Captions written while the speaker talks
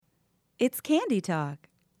It's Candy Talk.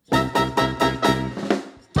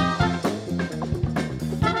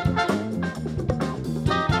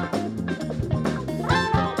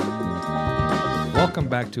 Welcome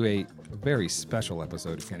back to a very special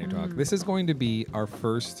episode of Candy Talk. This is going to be our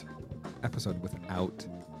first episode without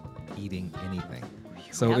eating anything.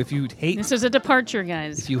 So if you hate, This is a departure,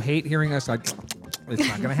 guys. if you hate hearing us, like, it's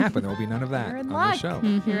not going to happen. There will be none of that You're in on the luck. show.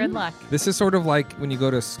 You're in luck. This is sort of like when you go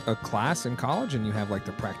to a class in college and you have like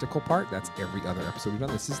the practical part. That's every other episode we've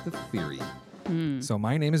done. This is the theory. So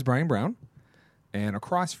my name is Brian Brown, and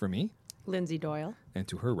across from me, Lindsay Doyle. and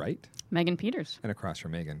to her right, Megan Peters. and across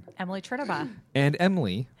from Megan. Emily Trutterbaugh. And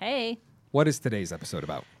Emily, Hey. what is today's episode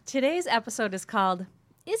about? Today's episode is called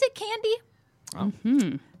Is It Candy?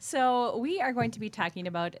 Oh. So we are going to be talking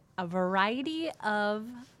about a variety of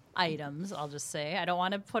items, I'll just say. I don't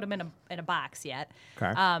want to put them in a box yet.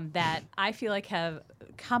 Okay. That I feel like have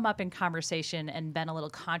come up in conversation and been a little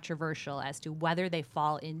controversial as to whether they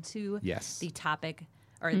fall into Yes. the topic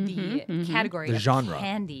or the category The of genre.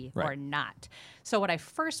 candy or Right. not. So what I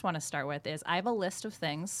first want to start with is I have a list of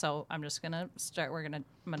things. So I'm just gonna start. I'm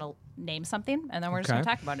gonna name something, and then we're just Okay.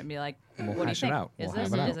 gonna talk about it and be like, We'll what do you hash it think? out. Is We'll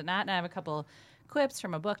this? have it Is out. it not? And I have a couple clips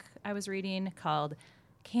from a book I was reading called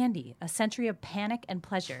Candy, A Century of Panic and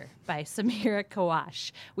Pleasure by Samira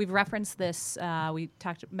Kawash. We've referenced this. We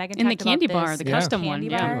talked. Megan In the talked candy about bar, this. the Yeah. custom one.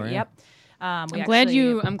 Candy Yeah. bar. Yeah. Yep. I'm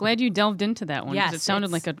glad you delved into that one because Yes, it sounded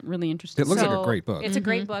it's- like a really interesting. It looks like a So, great book. It's a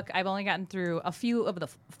great book. I've only gotten through a few of the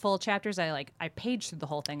full chapters. I paged through the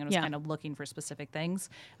whole thing and was Yeah. kind of looking for specific things.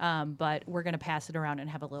 But we're going to pass it around and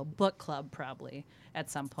have a little book club probably at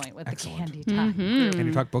some point with Excellent. the Candy Talk group.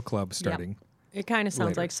 Candy Talk Book Club starting. It kind of sounds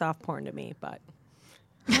Later. like soft porn to me, but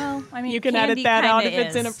Well, I mean, you can candy edit that out if kinda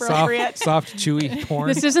it's is. inappropriate. Soft, chewy porn.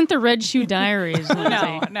 This isn't the Red Shoe Diaries.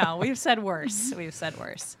 No, we've said worse. We've said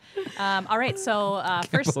worse. All right, so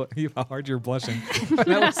first, How hard you're blushing.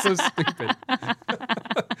 That was so stupid.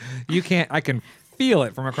 You can't. I can feel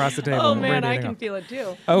it from across the table. Oh We're man, I radiating can up. feel it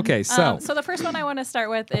too. Okay, so so the first one I want to start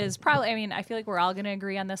with is probably. I mean, I feel like we're all going to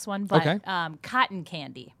agree on this one, but Okay. cotton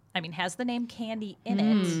candy. I mean, has the name candy in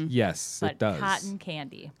it, yes, but it does. cotton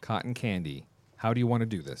candy. Cotton candy. How do you want to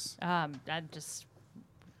do this? I just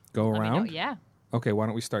Go let me know. around. Yeah, Okay, why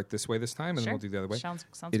don't we start this way this time, and then sure. we'll do the other way. Sounds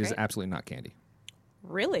It is great. absolutely not candy.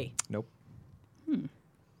 Really? Nope.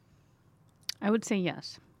 I would say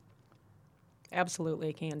yes.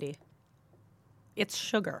 Absolutely candy. It's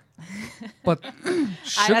sugar. But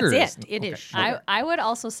sugar That's is. it. It is okay, sugar. I would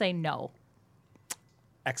also say no.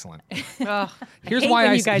 Excellent. Ugh, Here's hate why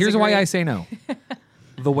when I you guys here's why agree. I say no.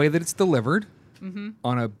 The way that it's delivered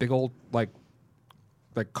on a big old like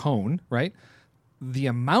cone, right? The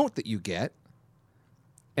amount that you get,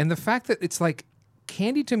 and the fact that it's like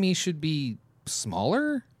candy to me should be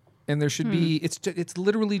smaller, and there should be it's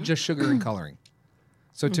literally just sugar and coloring.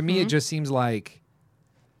 So to me, it just seems like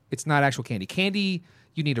it's not actual candy. Candy,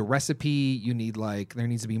 you need a recipe. You need there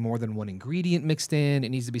needs to be more than one ingredient mixed in. It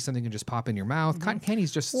needs to be something you can just pop in your mouth. Cotton candy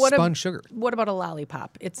is just What ab- spun sugar. What about a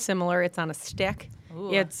lollipop? It's similar. It's on a stick.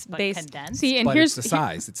 Ooh, It's but based. condensed. See, and But here's it's the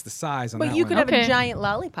size. It's the size on But that you one. could have Okay. a giant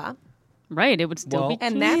lollipop. right. It would still Well, be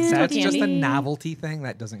And that's candy. That's just a candy. novelty thing.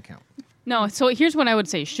 That doesn't count. No, so here's what I would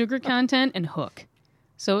say: sugar content and hook.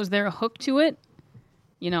 So is there a hook to it?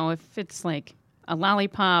 You know, if it's like a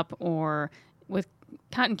lollipop or with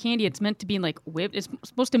cotton candy, it's meant to be like whipped. It's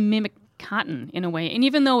supposed to mimic cotton in a way. And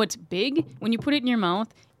even though it's big, when you put it in your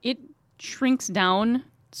mouth, it shrinks down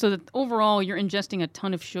so that overall you're ingesting a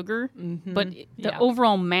ton of sugar, but the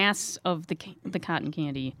overall mass of the cotton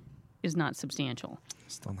candy is not substantial.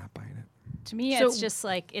 Still not buying it. To me, So- it's just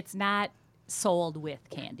like it's not sold with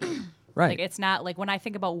candy. Right. Like it's not like when I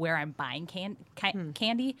think about where I'm buying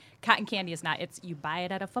candy, cotton candy is not. It's you buy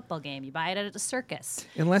it at a football game, you buy it at a circus.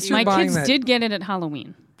 Unless you're My buying kids that, did get it at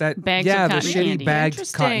Halloween. that bags yeah, of the cotton shitty candy. bagged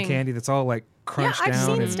cotton Interesting. candy that's all like Yeah, crunched I've down.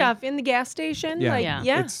 seen and, stuff in the gas station. Yeah, Like, Yeah.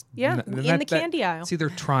 yeah, It's- yeah, and in that- the candy aisle. See, they're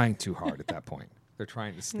trying too hard at that point. They're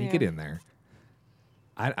trying to sneak it Yeah. in there.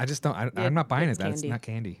 I just don't. I'm not buying it. it's That's candy. not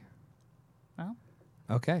candy. Well.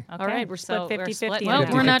 Okay. All right, we're split 50-50 split on Well,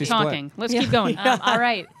 Yeah. we're not 50-50 split. talking. Let's keep going. all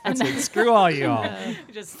right. Screw all y'all.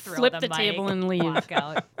 Just throw Flip the the mic, table and leave. Walk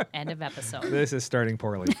out. End of episode. This is starting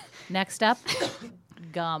poorly. Next up,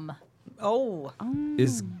 gum. Oh,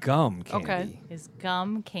 Is gum candy? Okay. Is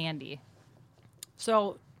gum candy?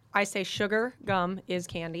 so I say sugar gum is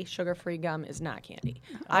candy. Sugar-free gum is not candy.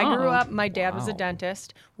 I grew up. My dad was a Wow.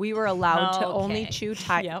 dentist. We were allowed to only Okay. chew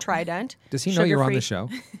Yep. Trident. Does he know you're on the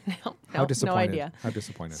Sugar-free- show? No, How disappointed. no idea. How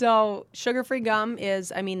disappointed. So sugar-free gum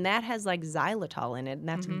is, I mean, that has like xylitol in it, and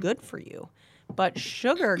that's good for you. But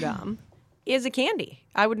sugar gum is a candy.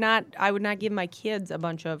 I would not give my kids a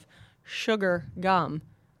bunch of sugar gum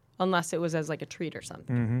unless it was as like a treat or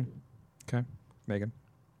something. Okay, Megan.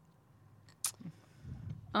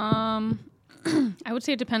 I would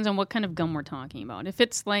say it depends on what kind of gum we're talking about. If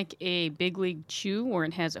it's like a Big League Chew where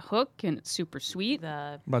it has a hook and it's super sweet,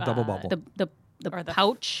 About double bubble. the Or the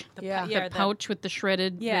pouch, yeah, the pouch with the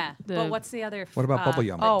shredded, Yeah, the but what's the other? What about Bubble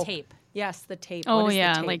Yum? The tape. Yes, the tape. oh What is the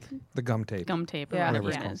yeah, tape? like The gum tape. gum tape or Yeah. whatever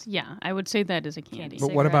Whatever it it's is. Yeah, I would say that is a candy. But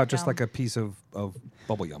what Cigarette about just gum. like a piece of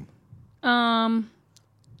Bubble Yum?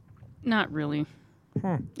 Not really.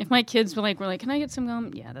 If my kids were like, can I get some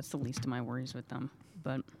gum? Yeah, that's the least of my worries with them.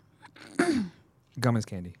 But Gum is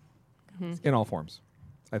candy. In all forms.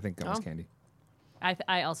 I think gum is Oh. candy.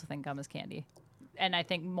 I also think gum is candy, and I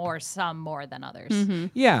think some more than others.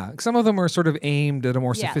 Yeah, some of them are sort of aimed at a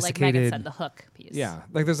more Yeah, like sophisticated. Megan said, the hook piece. Yeah,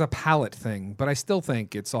 like there's a palate thing, but I still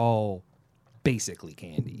think it's all basically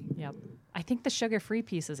candy. Yep. I think the sugar-free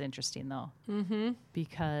piece is interesting though,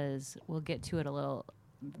 because we'll get to it a little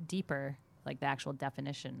deeper, like the actual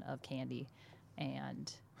definition of candy,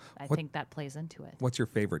 and I think that plays into it. What's your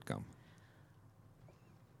favorite gum?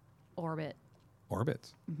 Orbit,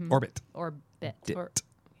 Orbit. Mm-hmm. Orbit. Orbit. Dit.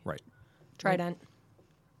 Right. Trident.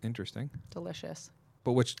 Interesting. Delicious.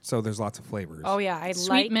 But so there's lots of flavors. Oh yeah, I sweet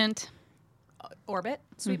like. mint. Orbit,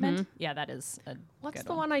 sweet mint. Yeah, that is a What's good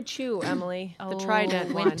the one I chew, Emily? Oh, The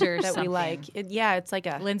Trident winter one that we something. like. Yeah, it's like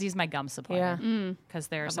a. Lindsay's my gum supplier. Yeah. Because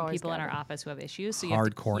there are I've some always people in got our it. office who have issues, so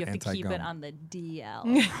Hardcore you have to keep it anti-gum. on the DL.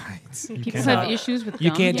 Right. You People cannot- have issues with You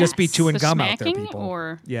gum. can't just be Yes. chewing The gum out there, smacking people.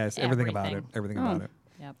 or Yes, everything about it. everything. Everything about it.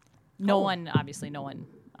 Yep. No one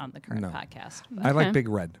on the current No. podcast. I like Okay. Big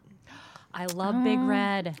Red I love Big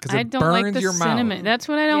Red. because I it don't burns like the your cinnamon. mouth. That's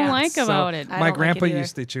what I don't Yeah. like So, about it. I my don't like grandpa it either.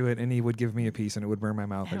 used to chew it, and he would give me a piece, and it would burn my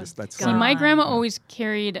mouth. That's See, my gone. grandma always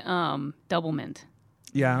carried double mint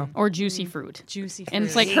yeah. or juicy fruit. Juicy fruit. And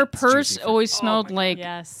it's like her purse always smelled like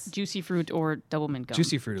yes. juicy fruit or double mint gum.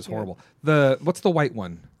 Juicy fruit is horrible. What's the white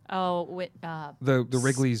one? Oh, The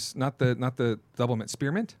Wrigley's, not the double mint,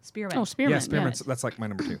 spearmint. spearmint. Oh, spearmint. Yeah, spearmint. That's like my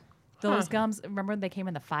number 2. Those gums. Remember when they came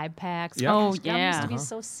in the 5-packs? Yep. Oh, Gum used yeah. to be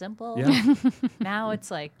so simple. Yeah, Now it's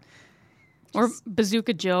like Or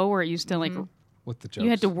Bazooka Joe, where it used to like with the jokes. you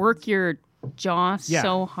had to work your jaw Yeah.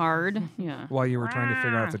 so hard. Yeah. while you were trying to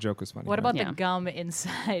figure out if the joke was funny. what about Yeah. the gum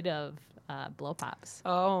inside of blow pops?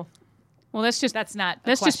 Oh, Well, that's just That's not.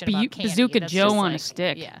 that's a just question about candy. Bazooka That's Joe just on a like-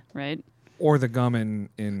 stick, Yeah. right? or the gum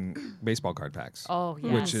in baseball card packs? Oh,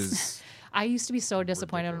 yes. which is I used to be so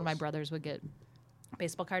disappointed when my brothers would get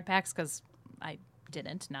baseball card packs because I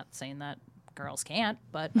didn't. Not saying that girls can't,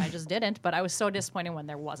 but I just didn't. But I was so disappointed when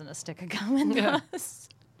there wasn't a stick of gum in those.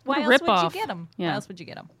 Why a else would rip-off. you get them? Yeah. Why else would you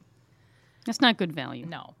get them? That's not good value.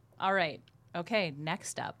 No. All right. Okay.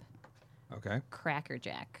 Next up, okay. Cracker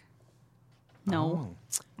Jack. No.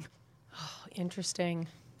 interesting.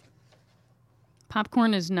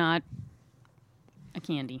 Popcorn is not a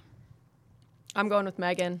candy. I'm going with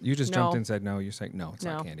Megan. You just No. jumped in and said no. You're saying no, it's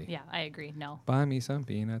No. not candy. Yeah, I agree. No. Buy me some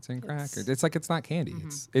peanuts and crackers. It's like it's not candy.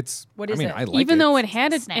 It's. What I is mean, it? I like Even it. though it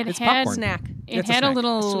had it, snack. it It's had popcorn. Snack. it It's a had a snack.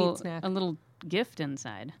 little A sweet snack. a little gift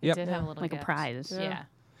inside. Yep. Did have a little Like a gift. prize. Yeah.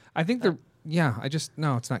 I think the. Yeah, I just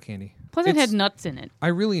no. It's not candy. Plus, it had It's- nuts in it. I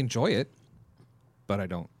really enjoy it, but I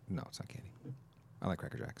don't. No, it's not candy. I like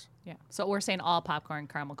Cracker Jacks. Yeah. So we're saying all popcorn,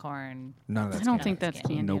 caramel corn. None of I that's don't candy. think that's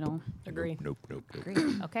candy Nope. at all. Agree. Nope.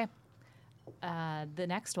 Agree. Okay. The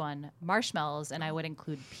next one, marshmallows, and I would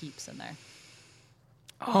include Peeps in there.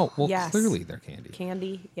 Oh well, yes. clearly they're candy.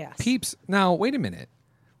 Candy. Yes. Peeps. Now wait a minute.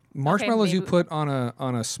 Marshmallows you maybe- put on a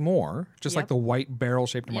s'more, just like Yep. the white barrel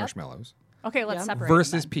shaped Yep. marshmallows, Okay, let's Yeah. separate them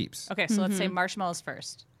versus then. Peeps. Okay, so let's say marshmallows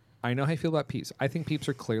first. I know how you feel about Peeps. I think Peeps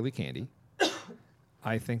are clearly candy.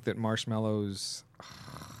 I think that marshmallows.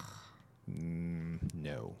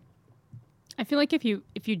 No. I feel like if you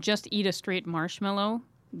just eat a straight marshmallow,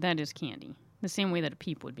 that is candy. The same way that a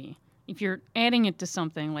peep would be. If you're adding it to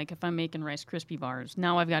something, like if I'm making Rice Krispie bars,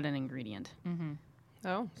 now I've got an ingredient.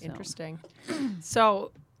 Oh, interesting.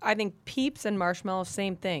 So I think Peeps and marshmallows,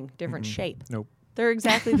 same thing, different shape. Nope. They're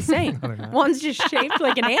exactly the same. One's just shaped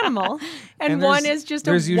like an animal, and one there's- is just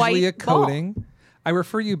a there's white usually a ball. coating. I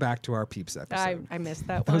refer you back to our Peeps episode. I missed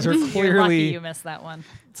that Those one. are You're lucky clearly you missed that one.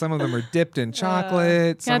 some of them are dipped in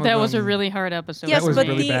chocolate. some God, of that was a them- really hard episode. Yes, that was but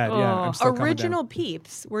really the bad. Yeah, I'm still coming down. Original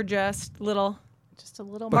Peeps were just little. Just a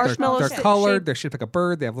little But they're- marshmallow They're, shape- colored. shape. They're shaped like a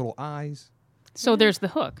bird. They have little eyes. So there's the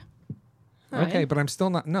hook. Okay, but I'm still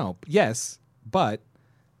not. No. Yes, but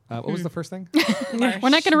what was the first thing? We're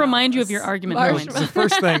not going to remind you of your argument points. The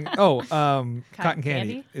first thing. Oh, cotton candy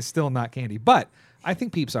candy? is still not candy, but I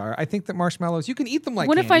think Peeps are. I think that marshmallows you can eat them like.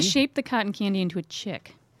 What if I candy. shape the cotton candy into a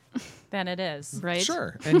chick? Then it is. right?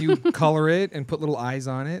 Sure. And you color it and put little eyes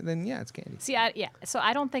on it, then yeah, it's candy. See, so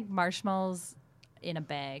I don't think marshmallows in a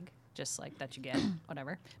bag, just like that you get,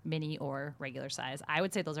 whatever, mini or regular size. I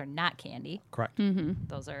would say those are not candy. Correct.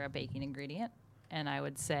 Those are a baking ingredient. And I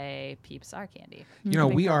would say Peeps are candy. You know,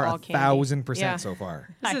 think we they're are all candy. 1,000% Yeah. so far.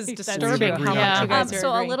 This I is think that's disturbing true. how Yeah. much you guys are So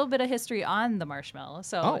a agreeing. little bit of history on the marshmallow.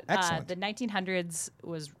 So Oh, excellent. the 1900s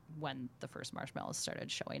was when the first marshmallows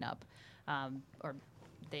started showing up, or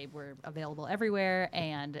they were available everywhere,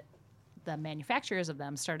 and the manufacturers of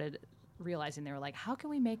them started realizing they were like, how can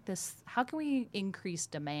we make this? How can we increase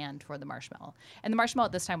demand for the marshmallow? And the marshmallow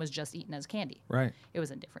at this time was just eaten as candy. Right. It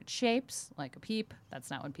was in different shapes, like a Peep.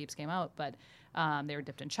 That's not when Peeps came out, but they were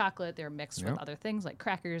dipped in chocolate. They were mixed with Yep. other things like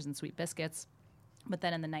crackers and sweet biscuits. But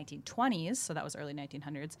then in the 1920s, so that was early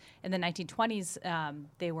 1900s, in the 1920s,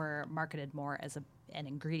 they were marketed more as an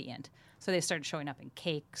ingredient. So they started showing up in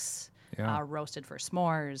cakes, Yeah. roasted for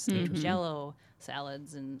s'mores, aged Jello,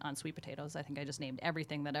 salads, and on sweet potatoes. I think I just named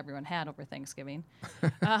everything that everyone had over Thanksgiving.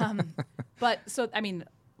 But so, I mean,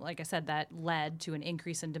 like I said, that led to an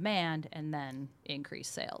increase in demand and then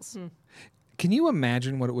increased sales. Can you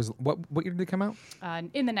imagine what it was? What year did they come out?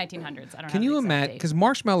 In the 1900s. I don't Can know. you imagine? Because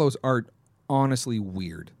marshmallows are honestly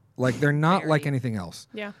weird. Like they're not like Very. anything else.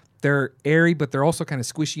 Yeah. They're airy, but they're also kind of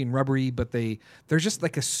squishy and rubbery. But they're just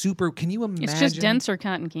like a super. Can you imagine? It's just denser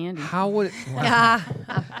cotton candy. How would it? Wow.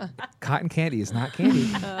 Cotton candy is not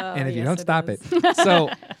candy, and if you yes, don't it stop is. it, so.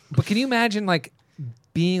 But can you imagine like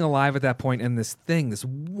being alive at that point and this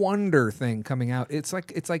wonder thing coming out? It's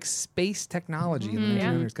like space technology in the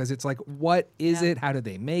 1900s because it's like, what is it? How did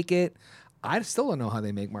they make it? I still don't know how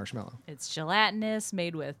they make marshmallow. It's gelatinous,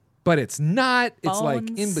 made with. But it's not. It's like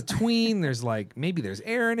Bones. in between. There's like maybe there's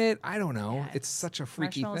air in it. I don't know. Yeah, it's such a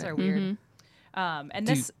freaky Marshmallows thing. are weird. And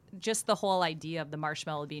Do this, just the whole idea of the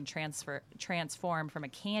marshmallow being transformed from a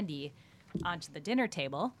candy onto the dinner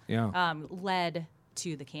table, Yeah. led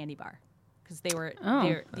to the candy bar. Because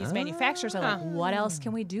Oh. these manufacturers are like, what else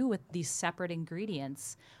can we do with these separate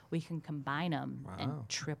ingredients? We can combine them and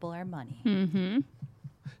triple our money.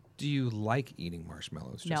 Do you like eating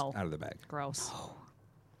marshmallows just No. out of the bag? Gross.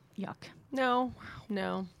 Yuck. No.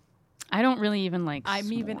 No. I don't really even like. I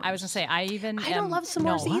was gonna say, I don't am- love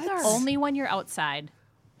s'mores no, either. Only when you're outside.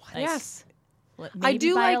 Like, Yes. I maybe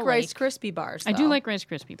do by a like Rice lake. Krispie bars. I do though. like Rice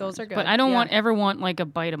Krispie Those bars, are good, but I don't yeah. ever want like a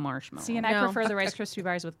bite of marshmallow. See, and I No. prefer the Rice Krispie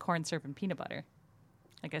bars with corn syrup and peanut butter,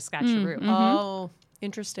 like a Scotch roux. Oh,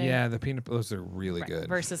 interesting. Yeah, the peanut. Those are really good.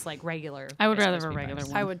 Versus like regular. I would Rice rather have a Krispie regular bars.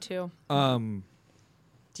 one. I would too.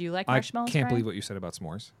 Do you like I marshmallows? can't Brian? believe what you said about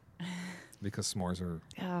s'mores, because s'mores are.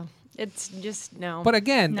 Yeah. It's just no. But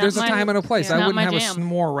again, Not there's a my- time and a place. yeah. I Not wouldn't my have jam. a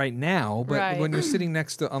s'more right now, but Right. when you're sitting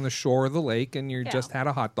next to on the shore of the lake and you Yeah. just had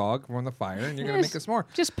a hot dog from the fire and you're gonna make a s'more.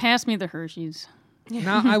 Just pass me the Hershey's.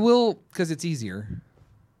 Now I will because it's easier.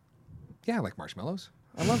 Yeah, I like marshmallows.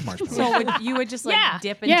 I love marshmallows. So you would just like Yeah,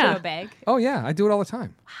 dip into yeah. a bag? Oh yeah, I do it all the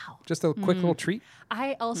time. Wow. Just a quick little treat.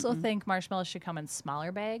 I also think marshmallows should come in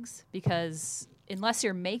smaller bags because unless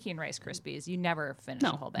you're making Rice Krispies, you never finish No.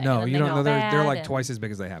 a whole bag. No, And then you they don't go know. They're bad, like and twice as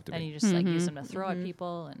big as they have to Then be. you just like use them to throw at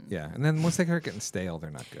people. And Yeah, and then once they start getting stale, they're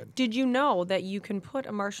not good. Did you know that you can put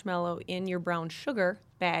a marshmallow in your brown sugar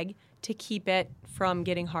bag to keep it from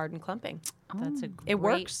getting hard and clumping? that's a It great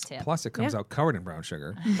works. tip. Plus, it comes Yeah. out covered in brown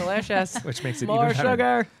sugar, Delicious. which makes it More even better.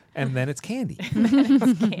 sugar. And then it's candy.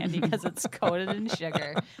 Candy because it's coated in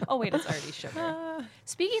sugar. Oh wait, it's already sugar.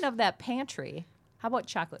 Speaking of that pantry, how about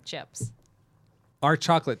chocolate chips? Our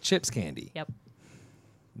chocolate chips candy. Yep.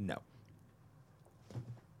 No.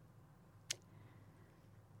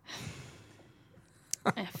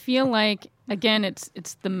 I feel like again, it's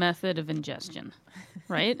the method of ingestion,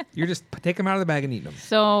 right? You're just take them out of the bag and eat them.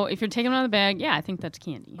 So if you're taking them out of the bag, yeah, I think that's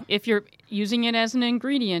candy. If you're using it as an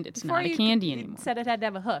ingredient, it's not a candy anymore. Said it had to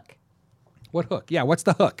have a hook. What hook? Yeah, what's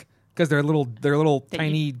the hook? Because they're little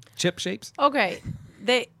tiny chip shapes. Okay.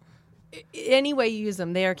 Any way you use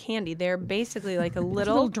them, they are candy. They're basically like a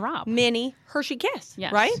little drop. mini Hershey Kiss,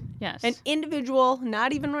 Yes, right? yes. An individual,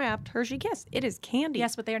 not even wrapped Hershey Kiss. It is candy.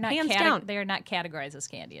 Yes, but they are not hands down. they are not categorized as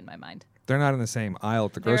candy in my mind. They're not in the same aisle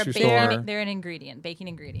at the They're, grocery a baking, store. they're an ingredient, baking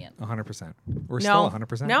ingredient. 100%. We're No, still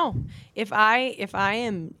 100%. No, if I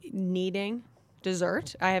am needing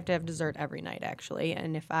dessert, I have to have dessert every night actually.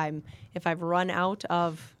 And if I've run out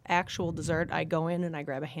of actual dessert, I go in and I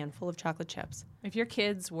grab a handful of chocolate chips. If your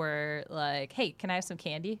kids were like, "Hey, can I have some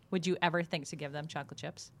candy?" Would you ever think to give them chocolate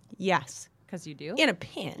chips? Yes, Because you do. in a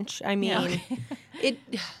pinch. I mean,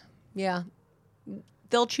 yeah.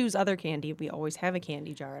 They'll choose other candy. We always have a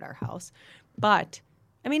candy jar at our house, but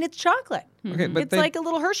I mean, it's chocolate. Okay, but It's like a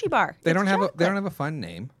little Hershey bar. they It's don't have chocolate. they don't have a fun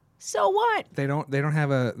name. So what? They don't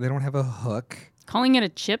have a hook. Calling it a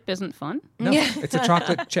chip isn't fun. No, it's a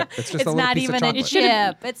chocolate chip. It's just It's a little not piece of even a chocolate.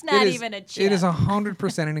 chip. It's not It is- even a chip. It is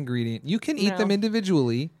 100% an ingredient. You can eat them No.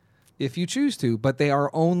 individually if you choose to, but they are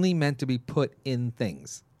only meant to be put in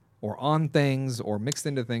things or on things or mixed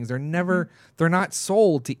into things. They're never. They're not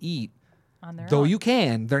sold to eat. on their Though own. you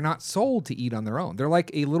can, they're not sold to eat on their own. They're like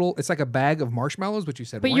a little. It's like a bag of marshmallows, which you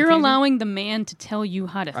said. But weren't you're candy. allowing the man to tell you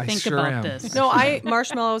how to I think sure about am. this. No,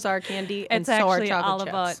 marshmallows are candy, and It's so are actually chocolate all chips.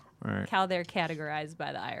 about All right. how they're categorized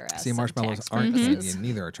by the IRS. See, and marshmallows tax aren't purposes. candy, and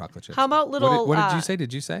neither are chocolate chips. How about little, What did you say?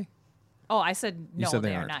 Did you say? Oh, I said no. said they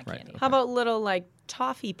they are aren't, not right. candy. How about little like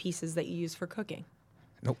toffee pieces that you use for cooking?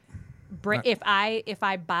 Nope. If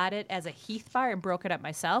I bought it as a Heath bar and broke it up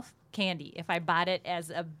myself, candy. If I bought it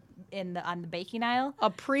as on the baking aisle, A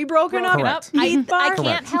pre-broken up Correct. Heath bar? I can't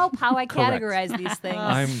Correct. help how I Correct. categorize these things.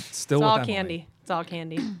 I'm still It's with all Emily. candy. It's all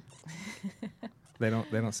candy. They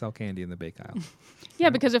don't sell candy in the bake aisle. Yeah,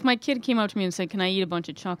 because if my kid came up to me and said, "Can I eat a bunch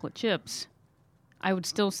of chocolate chips?" I would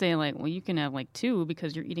still say like, "Well, you can have like 2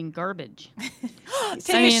 because you're eating garbage."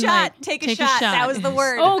 Take I a mean, shot. like, Take a take a shot. shot. That was the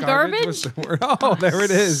word. Oh, was garbage! the word. Oh, there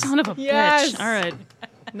it is. Son of a Yes. bitch! All right.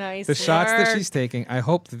 Nice. The shots that work. she's taking. I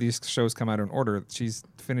hope that these shows come out in order. She's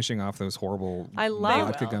finishing off those horrible I love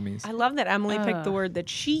vodka gummies. I love that Emily picked the word that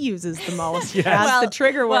she uses the most Yes. as Well- the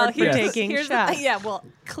trigger well, word for Yes. taking here's the shots. thing. Yeah, well,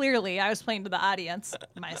 clearly I was playing to the audience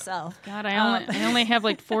myself. God, I only have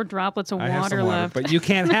like 4 droplets of I have water some water, left. but you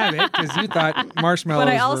can't have it because you thought marshmallows.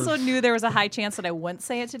 But I were- also knew there was a high chance that I wouldn't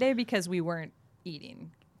say it today because we weren't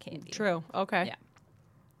eating candy. True. Okay. Yeah.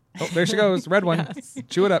 Oh, there she goes. Red one.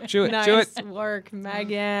 Chew it up. Chew it. Nice Chew it. work,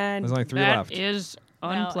 Megan. There's only 3 That left. is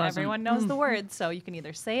Now, unpleasant. everyone knows the word, so you can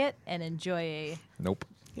either say it and enjoy a Nope.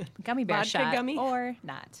 gummy bear Vodka shot gummy? or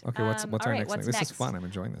not. Okay, what's all our right, next what's thing? This is next? fun. I'm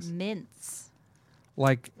enjoying this. Mints.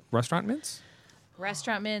 Like restaurant mints?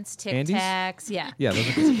 Restaurant mints, Tic Candies? Tacs, yeah. Yeah, those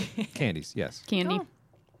are candies. Yes. Candy. Oh.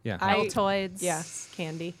 Yeah. Altoids. Yes,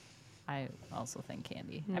 candy. I also think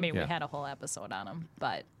candy. I mean, Yeah. we had a whole episode on them,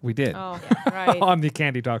 but We did Oh, right. on the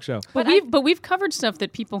Candy Talk show. But we've covered stuff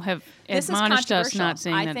that people have this is admonished us controversial. not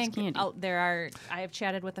saying I that think it's candy. I have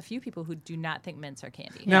chatted with a few people who do not think mints are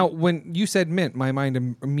candy. Now, when you said mint, my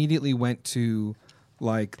mind immediately went to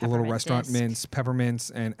like the little Peppermint restaurant disc. mints,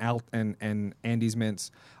 peppermints, and and Andes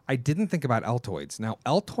mints. I didn't think about Altoids. Now,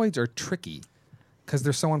 Altoids are tricky because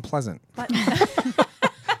they're so unpleasant.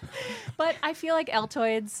 But I feel like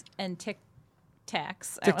Altoids and Tic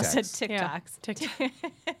Tacs, I Tic almost said Tacs. Tic Yeah.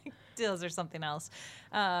 Tocs, Dills or something else,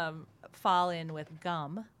 fall in with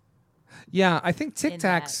gum. Yeah, I think Tic in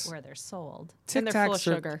that Tacs. where they're sold. Tic And they're full of Tacs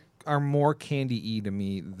sugar. are more candy-y to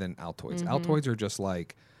me than Altoids. Altoids are just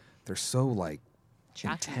like they're so like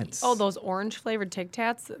intense. Oh, those orange flavored Tic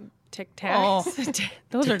Tacs. Tic Oh, Tacs.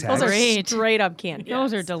 those are Tic Tacs. great. Straight up candy.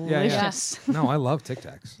 Those are yeah. delicious. No, I love Tic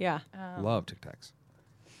Tacs. Yeah. Love Tic Tacs.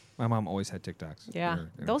 My mom always had Tic Tacs. Yeah. in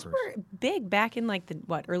her Those purse. were big back in like the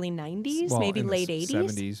early 90s, Well, maybe in the late 80s.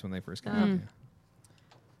 70s when they first came out. Yeah.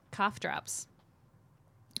 Cough drops.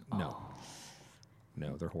 No.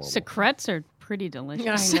 No, they're horrible. Secrets are pretty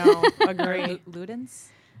delicious. I know. Agree. Ludens.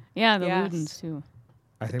 Yeah, the Yes. Ludens too.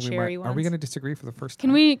 I think we cherry might. Are we ones. going to disagree for the first Can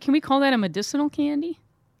time? we call that a medicinal candy?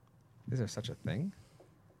 Is there such a thing?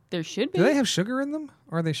 There should be. Do they have sugar in them?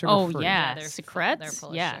 Or are they sugar Oh, free? yeah. They're Secrets? They're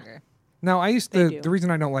full Yeah. of sugar. Now, I used They to. do. The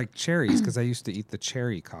reason I don't like cherries because I used to eat the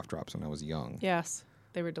cherry cough drops when I was young. Yes.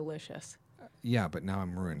 They were delicious. Yeah, but now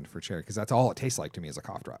I'm ruined for cherry because that's all it tastes like to me is a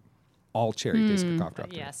cough drop. All cherry tastes like a cough drop.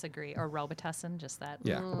 to me. Yes, agree. Or Robitussin, just that.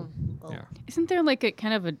 Yeah. Yeah. Isn't there like a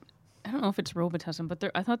kind of a I don't know if it's Robitussin, but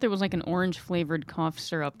I thought there was like an orange flavored cough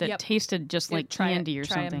syrup that Yep. tasted just like candy or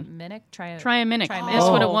something. Triaminic. Triaminic. Triaminic. That's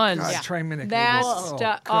what it Oh, was. God, Yeah. Triminic. That Oh,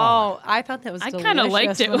 stuff. God. Oh, I thought that was I delicious kind of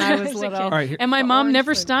liked it when I was a little. kid. All right, here- And my The mom orange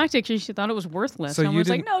never flavor. stocked it because she thought it was worthless. So and I you was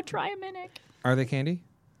like, didn't- no, Triaminic. Are they candy?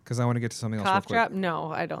 Because I want to get to something else real Cough quick. drop?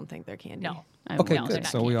 No, I don't think they're candy. No. Okay, No, they're good.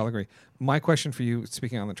 not So we candy. all agree. My question for you,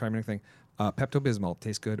 speaking on the Triminic thing, Pepto-Bismol,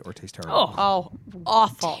 tastes good or tastes terrible? Oh, Oh,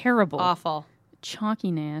 awful. Terrible. Awful. chalky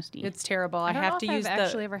nasty. It's terrible. I, don't have know to if I've use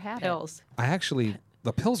actually the ever had it. pills. I actually,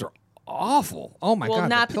 the pills are awful. Oh my Well, God,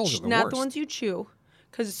 not the pills are the not worst. the ones you chew,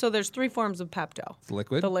 because so there's 3 forms of Pepto: The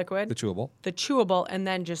liquid, the liquid, the chewable. the chewable, and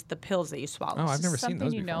then just the pills that you swallow. Oh, I've never seen Something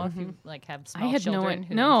those you before. know if you like have I small had children.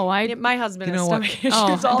 who- no. I My husband You has know what? stomach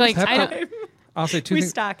issues Oh, all like, the I time. don't- I'll say 2 We things.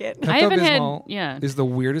 stock it. I haven't had- Pepto-Bismol yeah. is the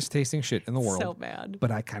weirdest tasting shit in the world. So bad. But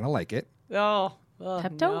I kind of like it. Oh,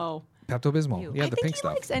 Pepto? No. Pepto-Bismol. Ew. Yeah, I the think pink he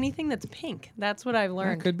stuff. likes anything that's pink. That's what I've That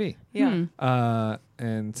learned. could be. Yeah,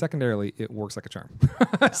 And secondarily, it works like a charm.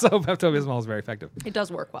 So Pepto-Bismol is very effective. it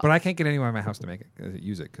does work well. But I can't get anyone in my house to make it,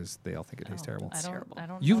 use it because they all think it tastes terrible. I don't. I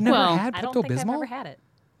don't. You've know. never Well, had I don't think I've Pepto-Bismol? ever had it.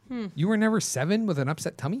 You were never 7 with an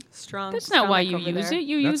upset tummy? Strong. That's not why you stomach over use there. it.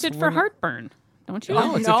 You use That's it for when it- heartburn, don't you?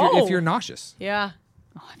 No, it's no. if you're nauseous. Yeah.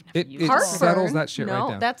 Oh, I've never It used Heartburn. settles that shit no, right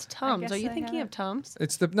down. that's Tums. guess Are you I thinking gotta- of Tums?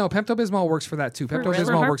 It's Pepto-Bismol works for that too. For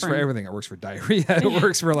Pepto-Bismol works for heartburn. everything. It works for diarrhea. It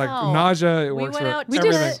works for like No. nausea. It We works went for out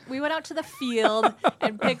everything. we went out to the field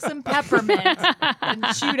and picked some peppermint and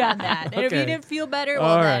chewed on that. And if you Okay. didn't feel better,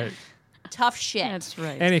 well All then right. tough shit. That's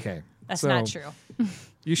right. Anyway, That's so not true.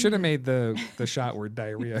 You should have made the shot word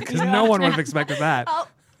diarrhea because no one would have expected that. Oh,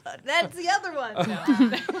 that's the other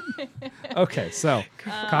one. Okay, so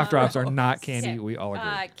cough drops are not candy. We all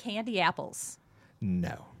agree. Candy apples.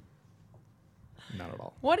 No, not at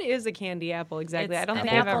all. What is a candy apple exactly? It's I don't an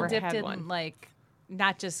think I've apple ever dipped had in one. like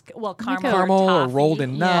not just well Like caramel, a- Caramel or toffee. rolled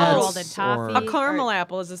in Yeah, nuts rolled in or- toffee. A caramel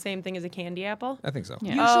apple is the same thing as a candy apple? I think so. Yeah.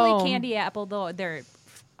 Usually Oh. candy apple though they're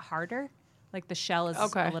harder. Like the shell is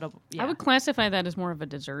Okay. a little. Yeah. I would classify that as more of a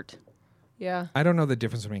dessert. Yeah. I don't know the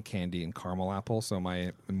difference between candy and caramel apple, so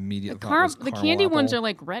my immediate thought was The caramel candy ones apple. are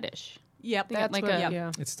like reddish. Yep. They got That's like what, a-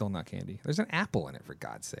 yeah. It's still not candy. There's an apple in it, for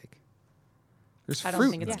God's sake. There's I don't fruit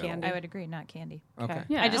think in it's the middle. candy. I would agree, not candy. Okay.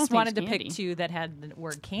 Yeah, I don't just think wanted it's to candy. pick two that had the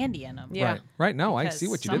word candy in them. Yeah. Right. Right. No, I Because see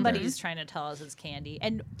what you did there. somebody's trying to tell us it's candy,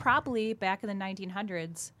 and probably back in the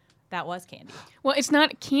 1900s, that was candy. Well, it's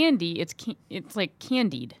not candy. It's like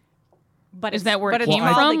candied. But Is it's- that where but it it's came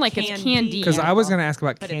called from? the Like it's candy candy. Because I was apple. going to ask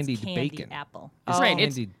about but candied it's candy bacon. apple. Is Right,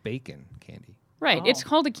 it's- candied bacon candy? Right. It's Oh.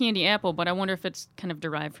 called a candy apple, but I wonder if it's kind of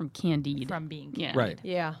derived from candied. From being candy. Yeah. Right.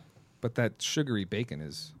 Yeah. But that sugary bacon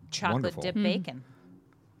is Chocolate wonderful. dip bacon.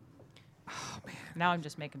 Oh man! Now I'm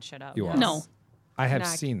just making shit up. You are. No. I have Not-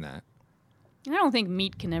 seen that. I don't think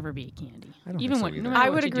meat can ever be a candy. I don't Even think so when, either. no matter I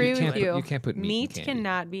what would you do agree to with can't it. put- you. you can't put meat in candy.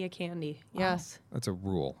 cannot be a candy. Yes. That's a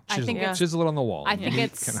rule. I Chisel, think it's- chisel it on the wall. I think Meat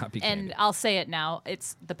it's, cannot be and candy. I'll say it now.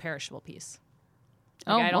 It's the perishable piece.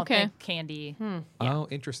 Oh, Like, I don't okay. think candy. Oh,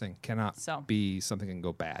 interesting. Cannot So. be something that can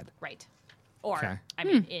go bad. Right. Or Okay. I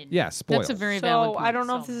mean, in Yeah, spoiled. That's a very valid So point. I don't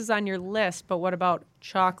know if So- this is on your list, but what about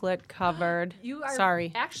chocolate covered? You are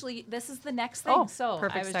Sorry. Actually, this is the next thing. Oh, so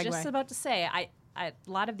perfect I was just segue. about to say, I a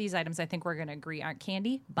lot of these items I think we're going to agree aren't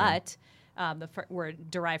candy, but were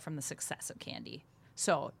derived from the success of candy.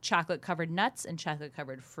 So chocolate covered nuts and chocolate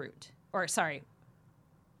covered fruit. Or sorry,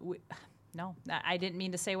 no, I didn't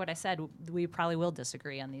mean to say what I said. We probably will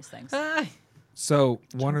disagree on these things. So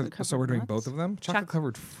one of Chocolate-covered so we're doing nuts? both of them. Chocolate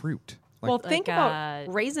covered fruit. Like Well, think Like, about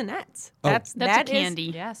Raisinets. Oh. That's That's a is-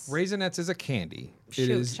 candy. Yes. Raisinets is a candy. Shoot,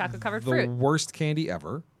 it is chocolate-covered the fruit. worst candy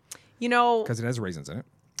ever you know, because it has raisins in it.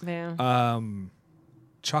 yeah.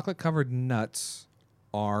 Chocolate covered nuts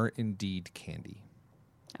are indeed candy.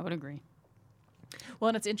 I would agree. Well,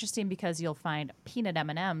 and it's interesting because you'll find peanut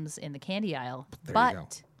M&Ms in the candy aisle, There you but go.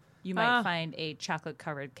 you might find a chocolate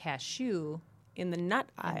covered cashew in the nut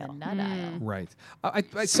in aisle. the nut aisle. Right.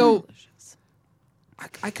 So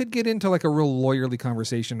I could get into like a real lawyerly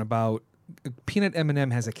conversation about peanut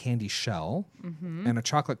M&M has a candy shell and a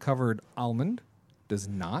chocolate covered almond does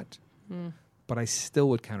not. But I still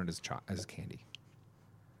would count it as candy.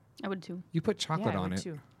 I would too. You put chocolate I on would it.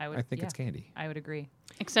 too. I think it's candy. I would agree.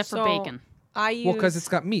 Except So, for bacon. I use Well, because it's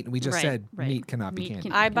got meat. We just Right, said right. meat cannot be Meat candy.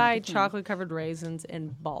 can- I Can't buy be candy. chocolate covered raisins in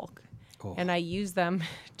bulk, Oh. and I use them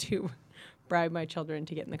to bribe my children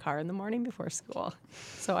to get in the car in the morning before school.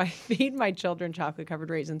 So I feed my children chocolate covered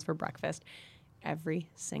raisins for breakfast every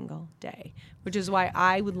single day, which is why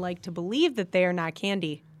I would like to believe that they are not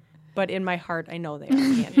candy, but in my heart I know they are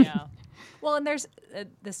candy. Yeah. Well, and there's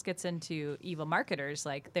this gets into evil marketers.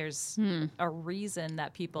 Like, there's a reason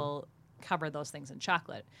that people cover those things in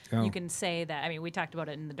chocolate. Oh. You can say that. I mean, we talked about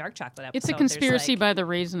it in the dark chocolate episode. It's a There's, conspiracy like- by the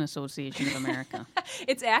Raisin Association of America.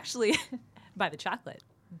 It's actually by the chocolate.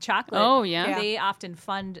 Chocolate. Oh, yeah? They often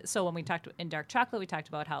fund. So when we talked in dark chocolate, we talked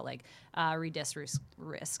about how like reduce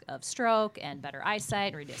risk of stroke and better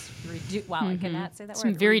eyesight. Reduce. Wow, I cannot say that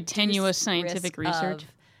Some word. very Reduce tenuous scientific risk research. of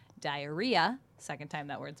diarrhea. Second time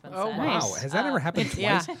that word's been Oh, said. wow. Wow, has that ever happened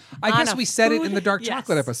yeah. twice? I On guess a we said it in food- the dark Yes,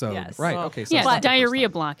 chocolate episode. yes. Right, Oh. okay. So Yeah, that's not the first diarrhea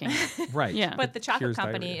time. blocking. Right. Yeah. But the chocolate Cures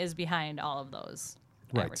company diarrhea. is behind all of those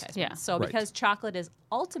Right. advertisements. Yeah. So Right. because chocolate is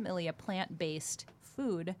ultimately a plant-based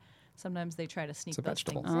food, sometimes they try to sneak It's a those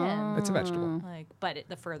vegetable. things in. It's a vegetable. Like, but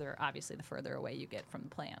the further away you get from the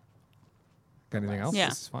plant. Got anything else? Yeah.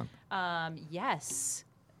 This is fun. Yes.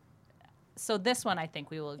 So this one I think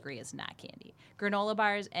we will agree is not candy. Granola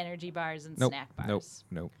bars, energy bars, and Nope. snack bars.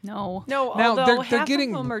 Nope. Nope. No. No, Now, although they're half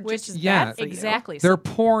getting- of them are which just is as yeah, bad for you. Exactly. They're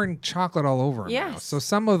pouring chocolate all over 'em now. Yes. So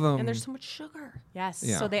some of them And there's so much sugar. Yes.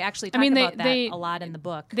 Yeah. So they actually I talk mean, about that they- a lot in the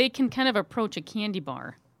book. They can kind of approach a candy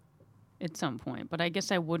bar. at some point, but I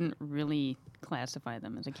guess I wouldn't really classify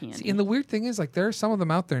them as a candy. See, and the weird thing is, like, there are some of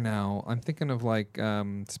them out there now. I'm thinking of like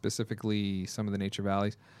specifically some of the Nature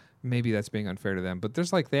Valleys. Maybe that's being unfair to them, but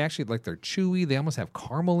there's like they actually like they're chewy. They almost have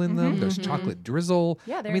caramel in them. There's chocolate drizzle.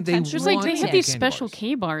 Yeah, I they're mean, they intentional. There's like want they to have be these candy special bars.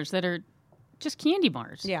 K bars that are just candy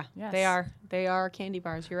bars. Yeah, Yes. they are. They are candy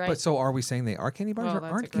bars. You're right. But so are we saying they are candy bars Oh, or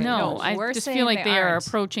that's a aren't great- candy No, bars? I we're just saying feel like they they are aren't.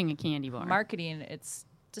 approaching a candy bar. Marketing, it's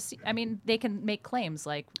just, I mean, they can make claims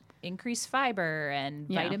like increased fiber and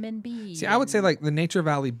Yeah. vitamin B. See, I would say and like the Nature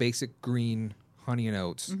Valley basic green honey and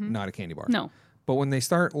oats, not a candy bar. No. But when they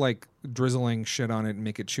start like drizzling shit on it and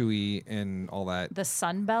make it chewy and all that, the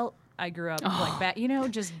Sun Belt. I grew up like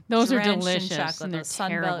that, just Those are drenched in delicious, chocolate. and they're Those Sun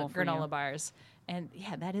terrible Belt for you. granola bars, and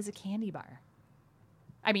yeah, that is a candy bar.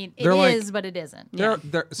 I mean, it They're like- is, but it isn't. they're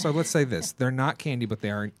so let's say this: they're not candy, but they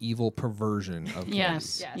are an evil perversion of candy.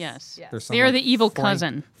 Yes, Yes, yes. yes. There's some, They are like, the evil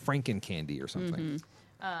cousin. Franken candy or something.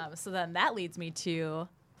 So then that leads me to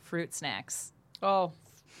fruit snacks. oh,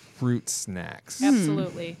 Fruit snacks.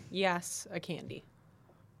 absolutely. Yes, a candy.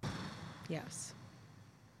 Yes.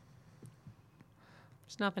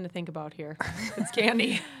 There's nothing to think about here. It's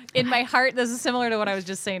candy. In my heart, this is similar to what I was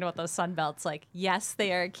just saying about those Sun Belts. Like, yes,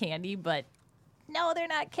 they are candy, but no, they're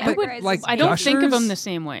not I, would, categorized. like, as I don't think of Gushers? them the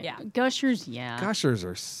same way. Yeah. Gushers, yeah. Gushers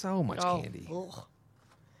are so much Oh. candy.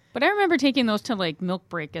 But I remember taking those to like milk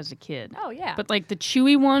break as a kid. Oh, yeah. But like the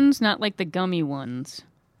chewy ones, not like the gummy ones.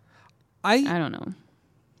 I I don't know.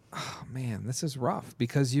 man, this is rough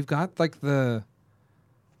because you've got like the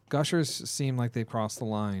Gushers seem like they crossed the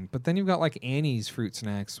line, but then you've got like Annie's fruit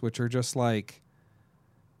snacks, which are just like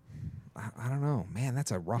I don't know, man.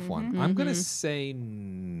 That's a rough one. I'm gonna say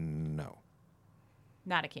no,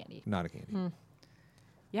 not a candy. not a candy.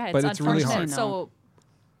 Yeah, it's But it's really unfortunate. hard. So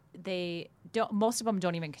they don't. Most of them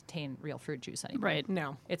don't even contain real fruit juice anymore. Right.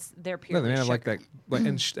 No. It's they're No, purely they're made out of like sugar. that,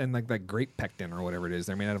 like, and like that grape pectin or whatever it is.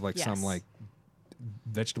 They're made out of like some Yes. like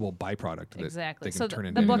vegetable byproduct that Exactly. they can So turn the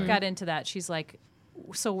into book anything. got into that. She's like,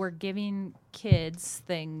 so we're giving kids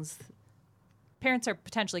things. Parents are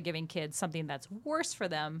potentially giving kids something that's worse for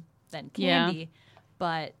them than Yeah. candy,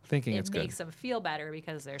 but Thinking it it's good. makes them feel better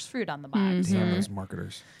because there's fruit on the box. Damn those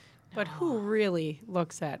marketers. But who really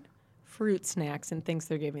looks at fruit snacks and thinks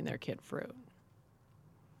they're giving their kid fruit?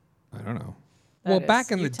 I don't know. That Well, is-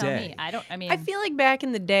 back in You the tell day, me. I mean, I feel like back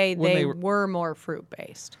in the day, When they they were more fruit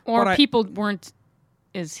based. Or But I- people weren't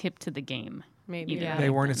as hip to the game. Maybe. Either Yeah. they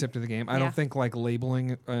weren't as hip to the game. I Yeah. don't think like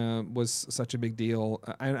labeling was such a big deal.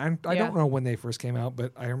 I Yeah. don't know when they first came out,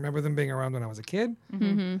 but I remember them being around when I was a kid,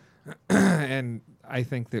 Mm-hmm. and I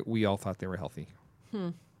think that we all thought they were healthy.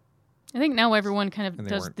 I think now everyone kind of And they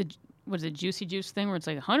does weren't. the what is it, juicy juice thing where it's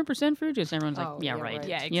like 100% fruit juice. Everyone's like, Oh, yeah, yeah, right. right.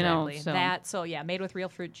 yeah, exactly. You know, so That made with real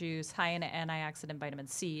fruit juice, high in antioxidant vitamin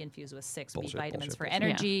C, infused with 6 Bullshit, B vitamins bullshit, for bullshit.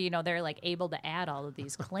 energy. You know, they're like able to add all of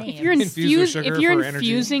these claims. if you're Infused with infused, sugar if you're for energy.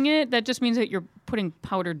 infusing it, that just means that you're putting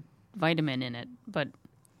powdered vitamin in it. But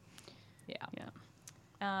yeah.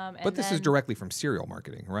 yeah, But this is then directly from cereal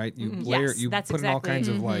marketing, right? You Mhm. layer, Yes, you that's put in all exactly- kinds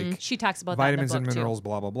of like She talks about vitamins that in and the book minerals, too.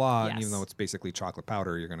 blah blah blah. And even Yes. though it's basically chocolate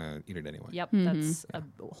powder, you're gonna eat it anyway. Yep, Mm-hmm. that's a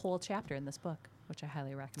whole chapter in this book, which I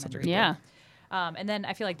highly recommend. Such a good reading. yeah. And then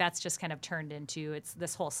I feel like that's just kind of turned into it's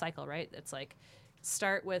this whole cycle, right? It's like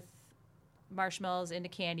start with marshmallows into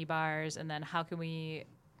candy bars, and then how can we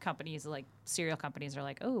companies like cereal companies are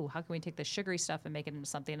like, oh, how can we take the sugary stuff and make it into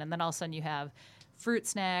something? And then all of a sudden you have fruit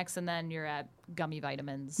snacks, and then you're at gummy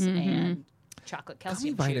vitamins and chocolate Gummy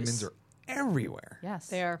calcium vitamins chews. are everywhere. Yes,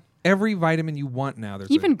 They are. Every vitamin you want now.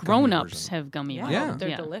 There's Even a gummy grown-ups version. have gummy Yeah. vitamins. They're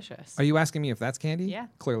Yeah. delicious. Are you asking me if that's candy? Yeah.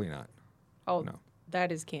 Clearly not. Oh, No.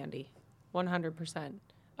 that is candy. 100%.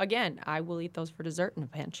 Again, I will eat those for dessert in a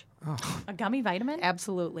pinch. a gummy vitamin.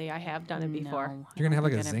 Absolutely. I have done it before. No, You're gonna have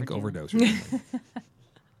like a I don't think I'd zinc ever do. overdose. Or something.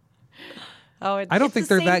 Oh, I don't it's think the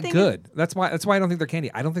they're same that thing good. That's why I don't think they're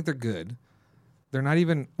candy. I don't think they're good. They're not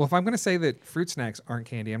even. Well, if I'm going to say that fruit snacks aren't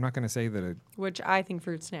candy, I'm not going to say that. Which I think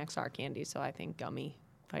fruit snacks are candy, so I think gummy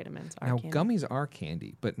vitamins are Now, candy. gummies are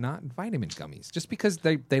candy, but not vitamin gummies. Just because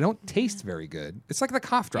they don't taste very good. It's like the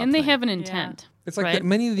cough drop. And they thing. have an intent. It's like right?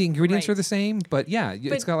 many of the ingredients Right. are the same, but yeah, it's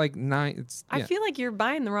But got like 9. It's I yeah. feel like you're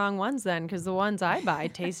buying the wrong ones then, because the ones I buy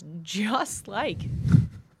taste just like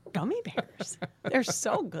gummy bears. They're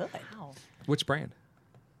so good. Which brand?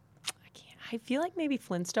 I feel like maybe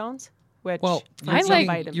Flintstones, which Well, I you're like- eating-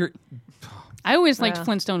 vitamin. you're I always liked Yeah.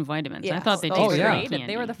 Flintstone vitamins. I Yes. thought they Oh, tasted yeah. great. They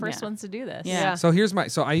Candy. were the first Yeah. ones to do this. Yeah. So here's my.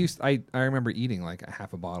 So I remember eating like a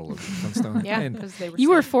half a bottle of Flintstone. Yeah, and because they were.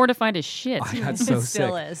 You were sick. fortified as shit. I got so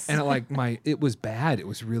Still sick. is. And it was bad. It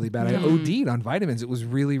was really bad. I OD'd on vitamins. It was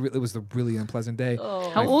it was a really unpleasant day. Oh.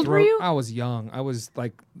 How My old were throat- you? I was young. I was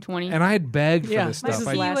like 20. and I had begged Yeah. for this My stuff.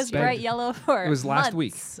 ski I He was begged. bright yellow for It was last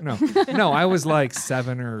week. months. No, I was like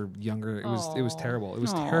 7 or younger. It was Aw. terrible. It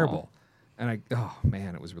was Aw. terrible. And oh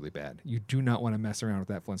man, it was really bad. You do not want to mess around with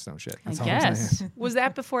that Flintstone shit. I That's all I'm guess. saying. Was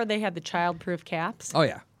that before they had the childproof caps? Oh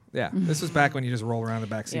yeah, yeah. This was back when you just roll around the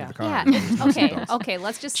back seat Yeah. of the car. Yeah. and there's no Okay. seatbelts. Okay.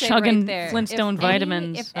 Let's just say Chugging right there. Flintstone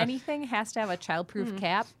vitamins. If anything has to have a childproof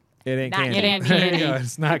cap, It ain't Not candy. It ain't There you candy. go.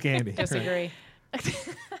 It's not candy. Disagree.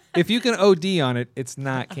 If you can OD on it, it's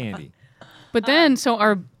not candy. But then, so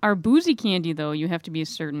our boozy candy though, you have to be a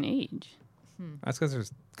certain age. That's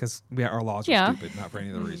because our laws are Yeah. stupid, not for any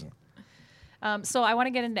other reason. so I want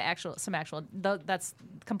to get into some actual. That's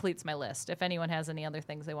completes my list. If anyone has any other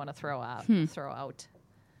things they want to throw out.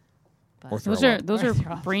 Or throw Those up.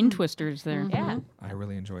 are brain twisters there. Yeah. I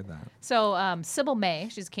really enjoyed that. So Sybil May,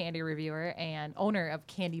 she's a candy reviewer and owner of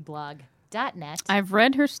CandyBlog.net. I've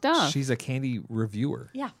read her stuff. She's a candy reviewer.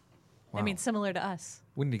 Yeah. I Wow. mean, similar to us.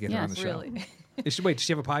 We need to get her on the Yes. show. Really. Wait, does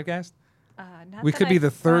she have a podcast? Not We that could be I've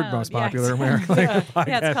the third found. most Yeah, popular exactly. American podcast.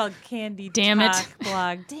 Yeah, it's called Candy Damn it. Talk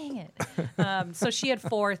Blog. Dang it. So she had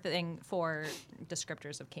four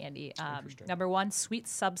descriptors of candy. Number 1, sweet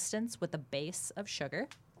substance with a base of sugar.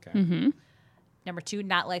 Okay. Number 2,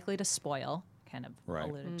 not likely to spoil. Kind of Right.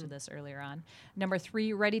 alluded to this earlier on. Number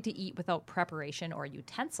 3, ready to eat without preparation or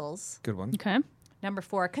utensils. Good one. Okay. Number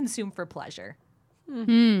 4, consume for pleasure.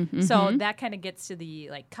 Mm-hmm. So that kind of gets to the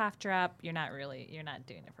cough drop. You're not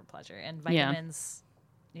doing it for pleasure. And Yeah. vitamins,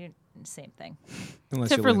 same thing.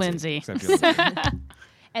 Unless Except you're for Lindsay. Lindsay. Except you're Lindsay.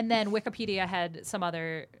 And then Wikipedia had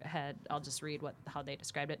I'll just read how they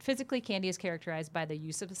described it. Physically, candy is characterized by the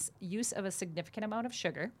use of a significant amount of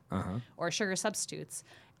sugar or sugar substitutes.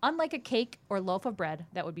 Unlike a cake or loaf of bread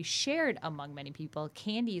that would be shared among many people,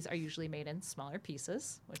 candies are usually made in smaller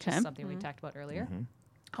pieces, which Okay. is something we talked about earlier.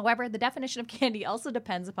 However, the definition of candy also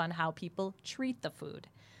depends upon how people treat the food.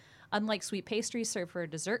 Unlike sweet pastries served for a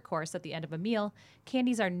dessert course at the end of a meal,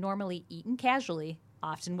 candies are normally eaten casually,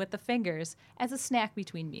 often with the fingers, as a snack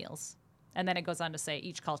between meals. And then it goes on to say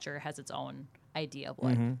each culture has its own idea of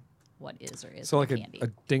what is or isn't So like candy. a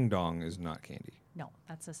ding dong is not candy. No,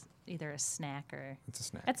 that's either a snack or It's a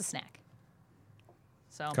snack. that's a snack.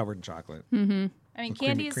 So Covered in chocolate. I mean, Creamy,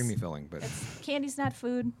 candy's creamy filling, but candy's not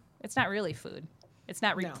food. It's not really food. It's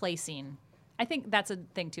not replacing. I think that's a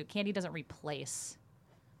thing too. Candy doesn't replace.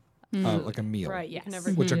 like a meal. Right. You Yes. can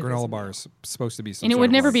never Which eat a it as granola meal. bar is supposed to be some And it sort would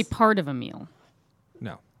of never like- be part of a meal.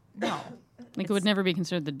 No. No, Like it would never be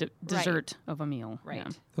considered the dessert of a meal. right. Yeah.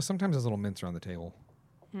 Though sometimes there's little mints around the table.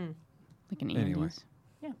 Like an Anyway. Andes.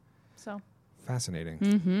 Yeah. So Fascinating.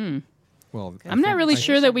 Mm-hmm. Well, I'm not really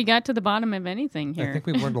sure that we got to the bottom of anything I here. think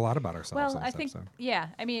we've learned a lot about ourselves. well, on I this think episode.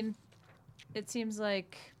 I mean, it seems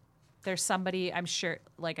like there's somebody. I'm sure,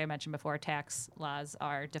 like I mentioned before, tax laws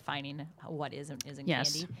are defining what is and isn't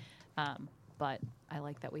Yes. candy. But I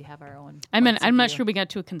like that we have our own. I'm points of not view. sure we got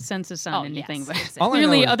to a consensus on Oh, anything, yes, but exactly. All I know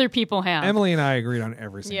clearly is other people have. Emily and I agreed on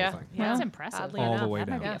every single Yeah. thing. Yeah, that's Well, impressive. oddly All the enough. way That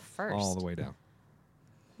might down. be a first. All the way down.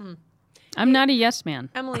 I'm not a yes man.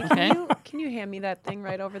 Emily, Okay. can you hand me that thing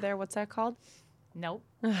right over there? What's that called? Nope.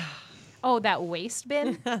 Oh, that waste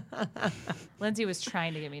bin? Lindsay was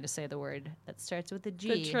trying to get me to say the word that starts with a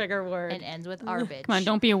G The trigger word. and ends with garbage. Come on,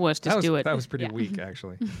 don't be a wuss. Just do it. That was pretty Yeah. weak,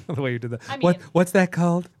 actually. The way you did that. I mean- What's that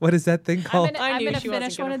called? What is that thing I'm called? gonna, I I'm knew gonna she wasn't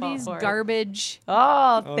finish gonna one of fall these for it. garbage.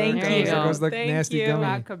 Oh, thank there you. you go. There goes the Thank nasty you. gummy.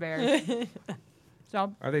 Vodka bears.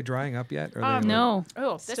 So, Are they drying up yet? Or are they No.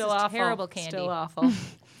 oh, this Still is awful. terrible candy. Still awful.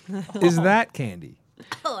 Is that candy?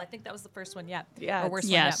 Oh, I think that was the first one yet. Yeah, Or worst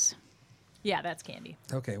one Yes. yet. Yeah, that's candy.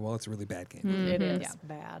 Okay, well, it's really bad candy. It is Yeah.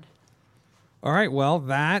 bad. All right, well,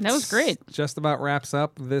 that was great. Just about wraps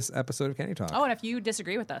up this episode of Candy Talk. Oh, and if you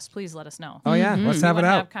disagree with us, please let us know. Oh, yeah, let's We have it wanna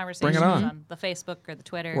out. Have conversations Bring it on. the Facebook or the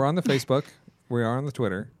Twitter. We're on the Facebook. We are on the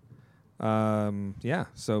Twitter. Yeah,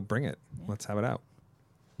 so bring it. Let's have it out.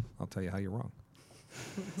 I'll tell you how you're wrong.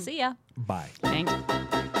 See ya. Bye. Thanks.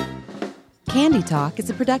 Candy Talk is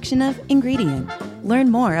a production of Ingredient. Learn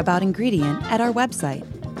more about Ingredient at our website,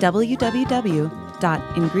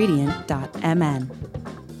 www.ingredient.mn.